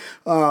staggering.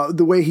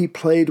 The way he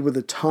played with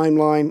the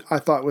timeline, I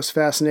thought was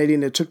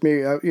fascinating. It took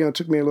me, a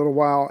little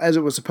while, as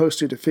it was supposed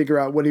to figure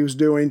out what he was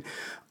doing.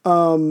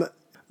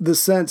 the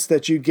sense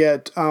that you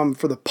get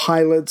for the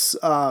pilots,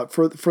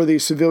 for the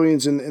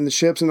civilians in the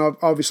ships, and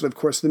obviously, of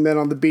course, the men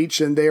on the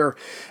beach, and their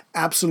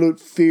absolute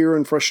fear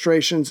and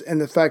frustrations, and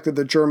the fact that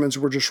the Germans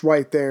were just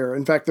right there.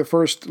 In fact, the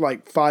first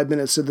 5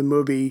 minutes of the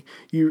movie,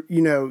 you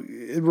know,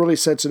 it really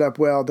sets it up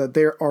well that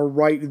they are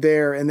right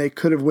there, and they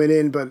could have went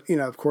in, but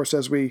of course,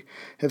 as we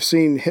have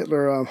seen,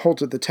 Hitler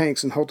halted the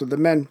tanks and halted the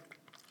men.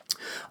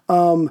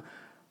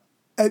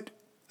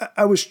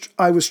 I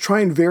was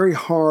trying very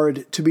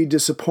hard to be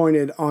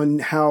disappointed on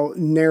how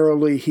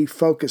narrowly he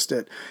focused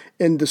it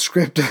in the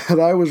script that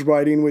I was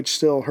writing, which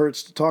still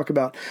hurts to talk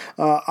about.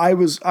 I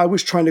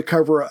was trying to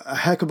cover a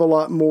heck of a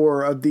lot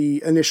more of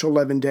the initial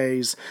 11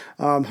 days.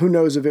 Who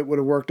knows if it would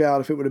have worked out,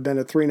 if it would have been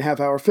a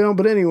 3.5-hour film.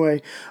 But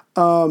anyway,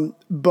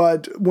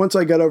 but once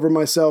I got over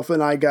myself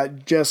and I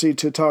got Jesse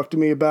to talk to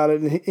me about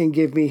it and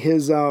give me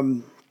his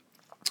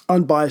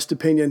unbiased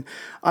opinion,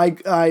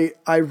 I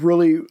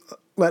really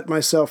let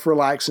myself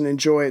relax and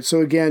enjoy it.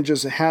 So again,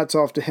 just hats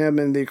off to him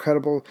and the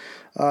incredible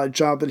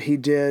job that he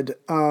did.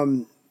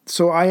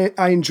 So I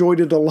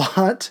enjoyed it a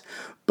lot,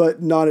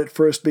 but not at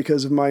first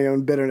because of my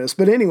own bitterness.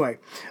 But anyway,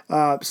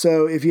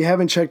 so if you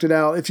haven't checked it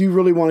out, if you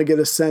really want to get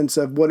a sense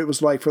of what it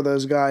was like for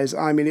those guys,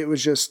 I mean, it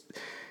was just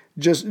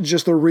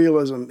the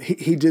realism.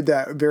 He did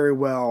that very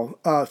well.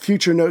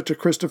 Future note to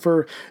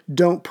Christopher: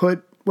 don't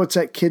put, what's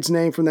that kid's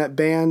name from that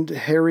band,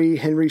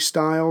 Henry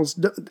Styles?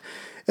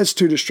 It's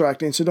too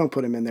distracting, so don't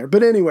put him in there.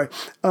 But anyway,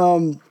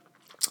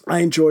 I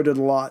enjoyed it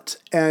a lot.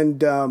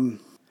 And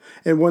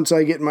once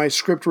I get my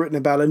script written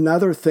about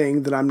another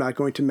thing that I'm not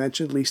going to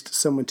mention, at least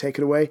someone take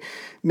it away,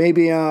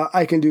 maybe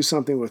I can do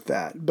something with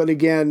that. But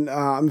again,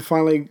 I'm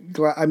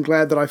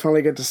glad that I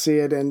finally get to see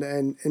it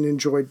and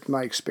enjoyed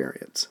my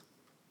experience.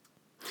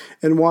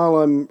 And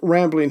while I'm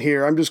rambling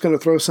here, I'm just going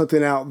to throw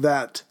something out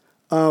that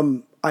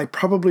I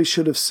probably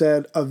should have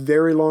said a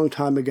very long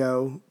time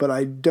ago, but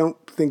I don't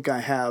think I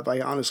have. I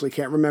honestly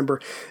can't remember.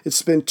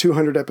 It's been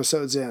 200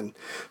 episodes in.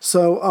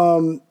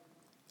 So,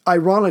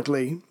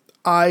 ironically,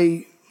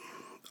 I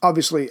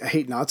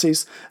hate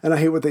Nazis, and I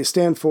hate what they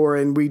stand for,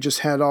 and we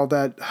just had all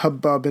that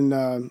hubbub in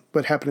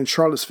what happened in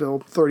Charlottesville,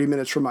 30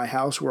 minutes from my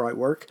house where I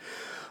work.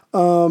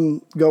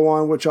 Go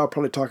on, which I'll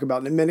probably talk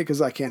about in a minute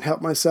because I can't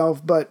help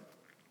myself. But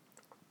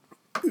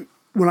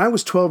when I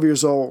was 12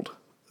 years old,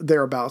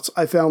 thereabouts,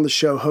 I found the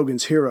show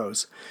Hogan's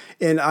Heroes,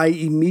 and I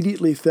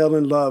immediately fell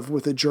in love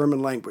with the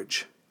German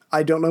language.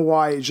 I don't know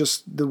why, it's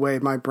just the way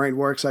my brain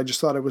works. I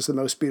just thought it was the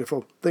most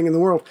beautiful thing in the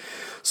world.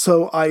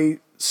 So I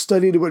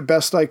studied it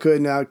best I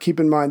could. Now, keep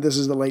in mind, this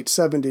is the late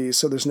 70s,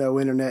 so there's no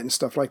internet and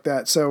stuff like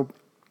that. So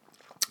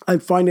I'm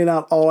finding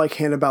out all I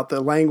can about the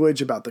language,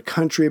 about the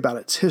country, about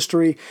its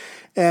history,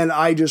 and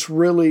I just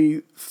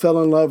really fell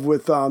in love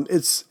with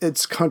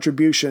its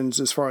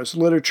contributions as far as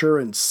literature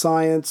and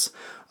science,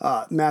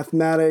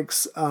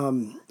 mathematics,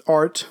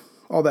 art,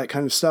 all that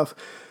kind of stuff.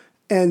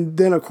 And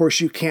then, of course,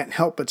 you can't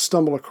help but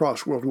stumble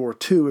across World War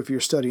II if you're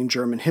studying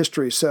German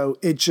history. So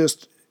it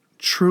just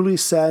truly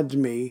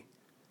saddened me.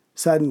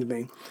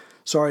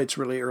 Sorry, it's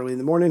really early in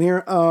the morning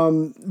here.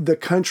 The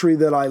country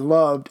that I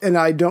loved, and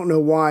I don't know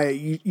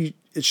why,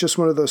 it's just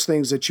one of those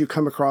things that you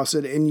come across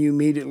it and you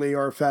immediately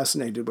are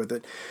fascinated with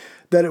it,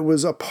 that it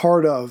was a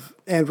part of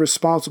and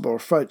responsible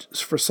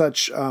for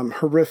such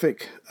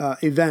horrific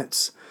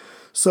events.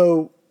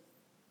 So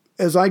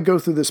as I go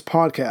through this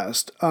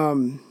podcast,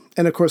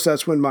 and of course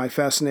that's when my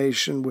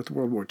fascination with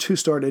World War II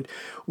started,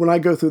 when I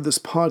go through this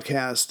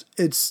podcast,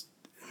 it's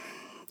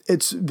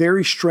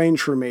very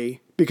strange for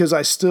me because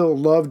I still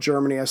love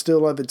Germany. I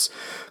still love its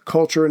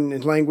culture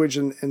and language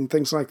and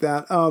things like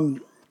that.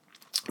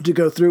 To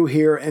go through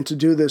here and to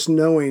do this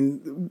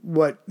knowing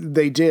what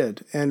they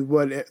did and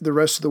what the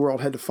rest of the world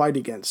had to fight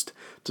against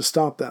to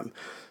stop them.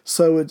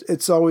 So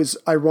it's always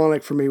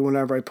ironic for me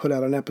whenever I put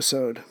out an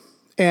episode.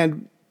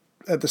 And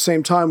at the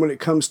same time, when it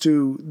comes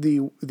to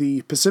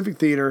the Pacific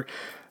Theater,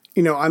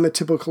 I'm a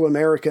typical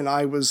American.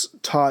 I was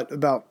taught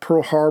about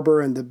Pearl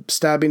Harbor and the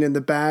stabbing in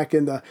the back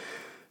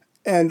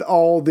and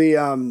all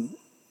the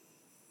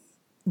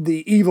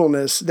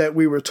evilness that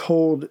we were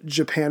told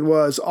Japan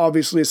was.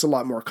 Obviously, it's a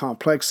lot more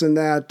complex than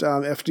that.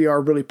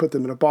 FDR really put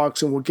them in a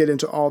box, and we'll get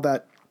into all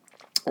that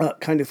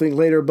kind of thing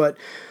later. But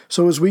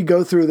so as we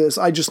go through this,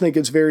 I just think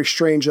it's very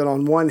strange that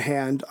on one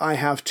hand, I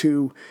have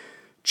to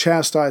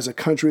chastise a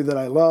country that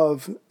I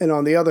love, and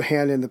on the other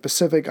hand, in the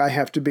Pacific, I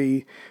have to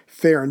be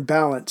fair and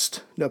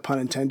balanced, no pun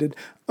intended,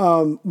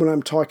 when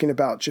I'm talking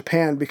about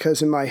Japan,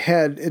 because in my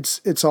head,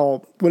 it's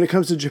all, when it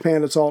comes to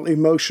Japan, it's all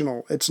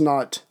emotional. It's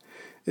not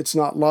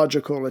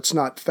logical. It's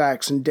not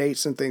facts and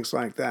dates and things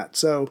like that.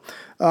 So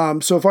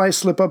if I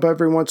slip up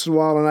every once in a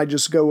while and I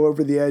just go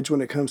over the edge when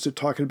it comes to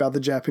talking about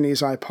the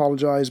Japanese, I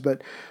apologize,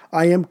 but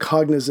I am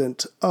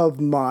cognizant of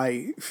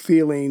my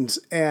feelings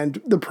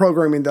and the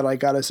programming that I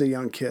got as a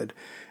young kid,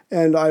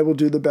 and I will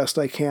do the best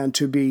I can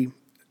to be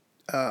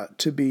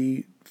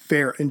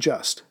fair and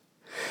just.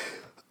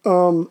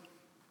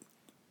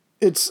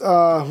 It's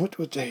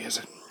what day is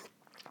it?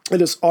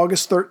 It is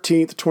August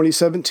 13th,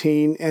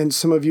 2017, and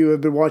some of you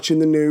have been watching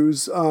the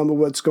news of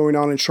what's going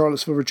on in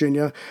Charlottesville,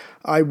 Virginia.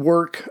 I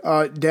work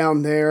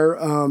down there.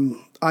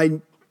 I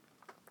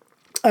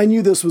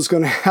knew this was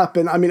going to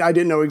happen. I mean, I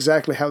didn't know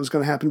exactly how it was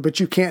going to happen, but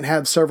you can't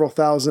have several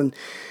thousand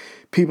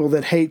people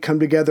that hate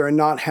come together and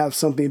not have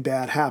something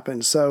bad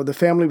happen. So the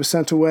family was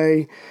sent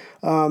away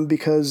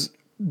because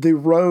the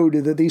road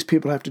that these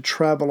people have to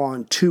travel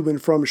on to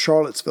and from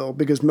Charlottesville,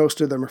 because most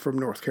of them are from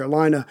North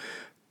Carolina,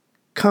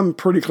 come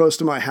pretty close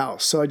to my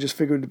house. So I just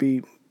figured it'd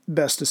be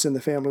best to send the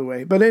family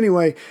away. But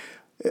anyway,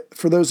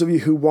 for those of you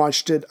who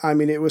watched it, I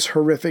mean, it was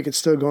horrific. It's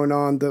still going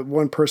on. The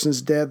one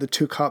person's dead. The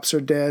 2 cops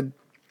are dead.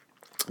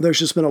 There's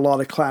just been a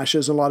lot of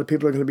clashes. A lot of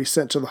people are going to be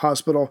sent to the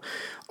hospital.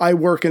 I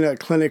work in a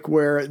clinic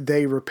where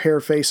they repair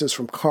faces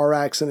from car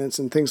accidents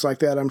and things like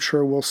that. I'm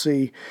sure we'll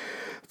see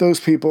those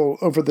people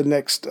over the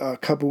next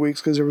couple of weeks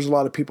because there was a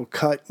lot of people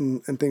cut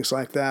and things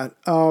like that.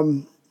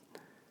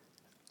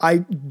 I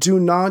do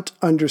not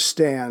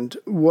understand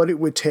what it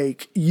would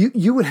take.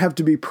 You would have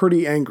to be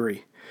pretty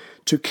angry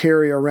to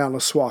carry around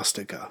a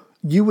swastika.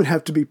 You would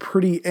have to be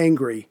pretty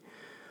angry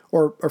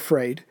or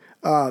afraid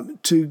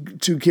to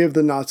give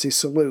the Nazi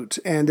salute.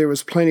 And there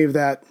was plenty of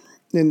that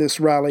in this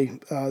rally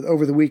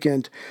over the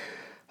weekend.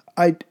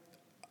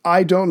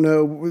 I don't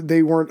know,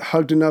 they weren't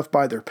hugged enough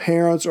by their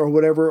parents or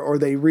whatever, or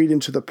they read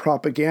into the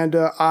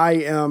propaganda.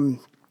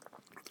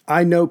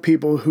 I know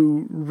people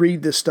who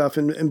read this stuff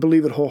and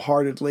believe it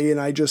wholeheartedly,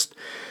 and I just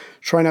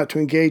try not to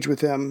engage with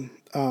them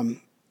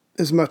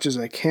as much as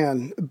I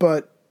can.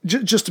 But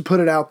just to put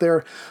it out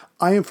there,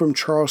 I am from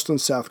Charleston,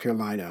 South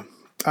Carolina.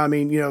 I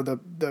mean,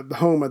 the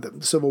home of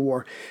the Civil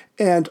War.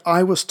 And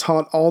I was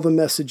taught all the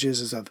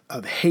messages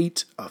of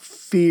hate, of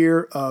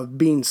fear, of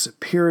being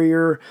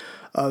superior,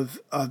 of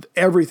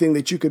everything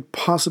that you could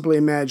possibly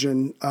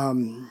imagine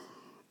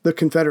the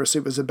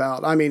Confederacy was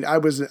about. I mean, I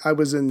was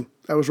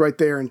right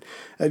there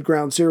at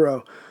ground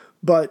zero.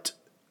 But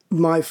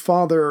my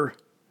father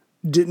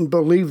didn't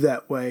believe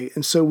that way,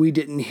 and so we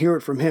didn't hear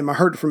it from him. I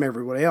heard it from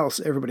everybody else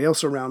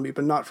around me,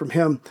 but not from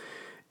him.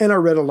 And I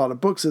read a lot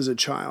of books as a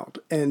child.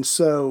 And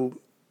so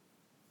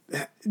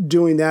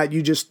doing that,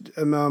 you just,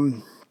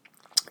 the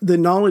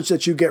knowledge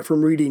that you get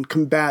from reading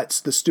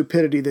combats the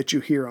stupidity that you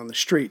hear on the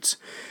streets.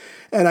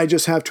 And I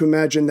just have to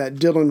imagine that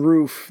Dylan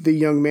Roof, the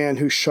young man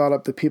who shot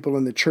up the people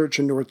in the church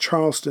in North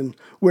Charleston,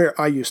 where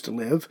I used to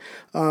live,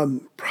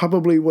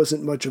 probably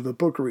wasn't much of a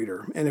book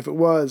reader. And if he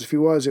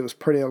was, it was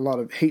pretty a lot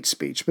of hate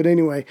speech. But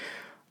anyway,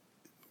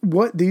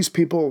 what these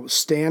people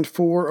stand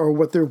for or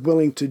what they're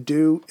willing to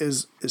do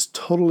is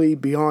totally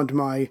beyond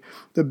my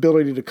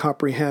ability to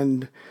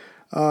comprehend.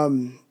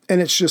 And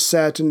it's just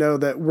sad to know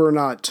that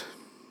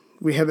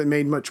we haven't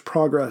made much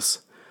progress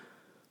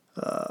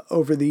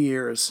over the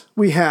years.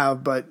 We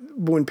have, but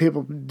when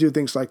people do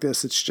things like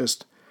this, it's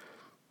just,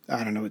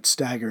 I don't know, it's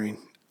staggering.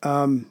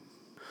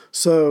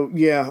 So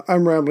yeah,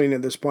 I'm rambling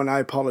at this point. I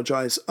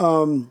apologize.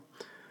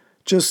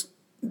 Just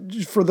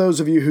for those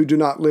of you who do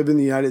not live in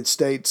the United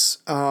States,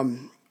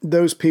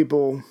 those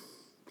people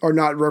are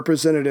not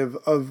representative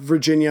of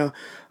Virginia.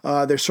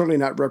 They're certainly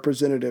not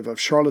representative of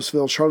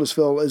Charlottesville.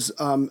 Charlottesville is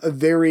a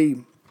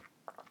very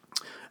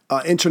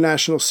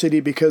international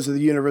city because of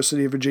the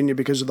University of Virginia,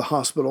 because of the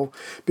hospital,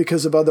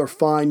 because of other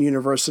fine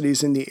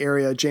universities in the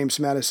area, James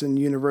Madison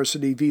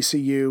University,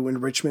 VCU,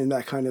 and Richmond,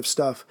 that kind of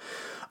stuff.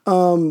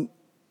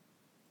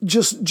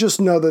 Just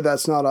know that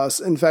that's not us.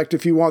 In fact,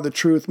 if you want the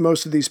truth,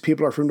 most of these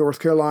people are from North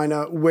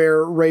Carolina,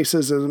 where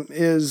racism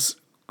is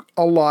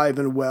alive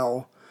and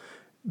well,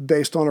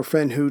 based on a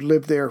friend who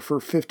lived there for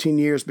 15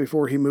 years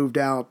before he moved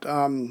out.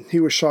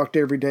 He was shocked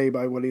every day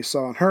by what he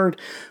saw and heard,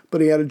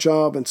 but he had a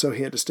job, and so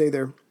he had to stay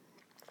there.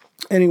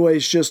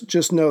 Anyways,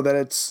 just know that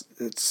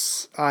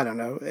it's I don't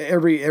know.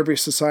 Every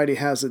society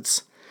has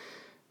its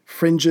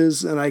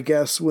fringes, and I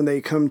guess when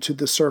they come to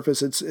the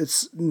surface,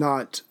 it's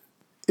not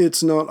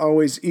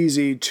always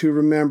easy to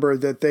remember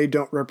that they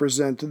don't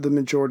represent the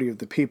majority of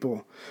the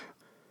people.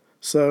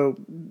 So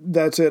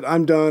that's it.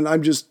 I'm done.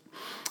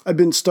 I've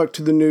been stuck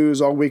to the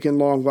news all weekend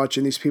long,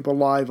 watching these people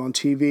live on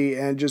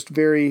TV, and just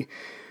very,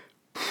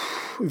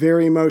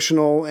 very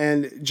emotional,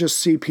 and just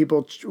see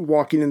people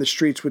walking in the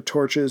streets with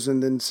torches,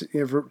 and then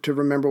to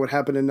remember what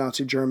happened in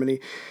Nazi Germany.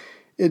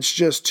 It's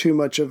just too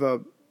much of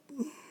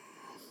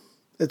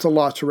it's a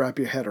lot to wrap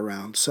your head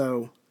around.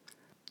 So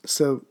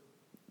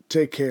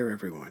take care,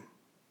 everyone.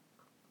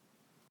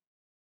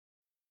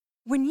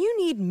 When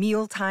you need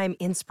mealtime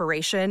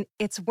inspiration,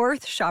 it's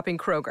worth shopping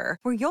Kroger,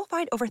 where you'll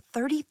find over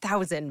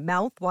 30,000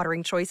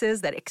 mouth-watering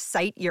choices that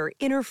excite your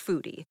inner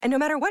foodie. And no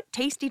matter what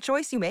tasty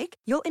choice you make,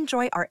 you'll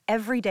enjoy our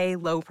everyday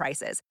low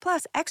prices,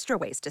 plus extra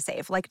ways to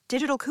save, like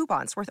digital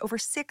coupons worth over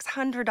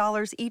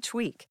 $600 each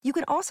week. You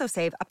can also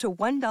save up to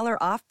 $1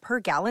 off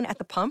per gallon at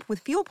the pump with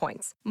fuel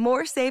points.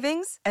 More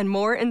savings and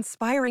more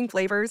inspiring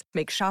flavors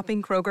make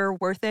shopping Kroger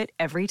worth it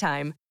every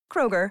time.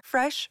 Kroger,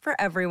 fresh for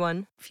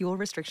everyone. Fuel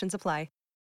restrictions apply.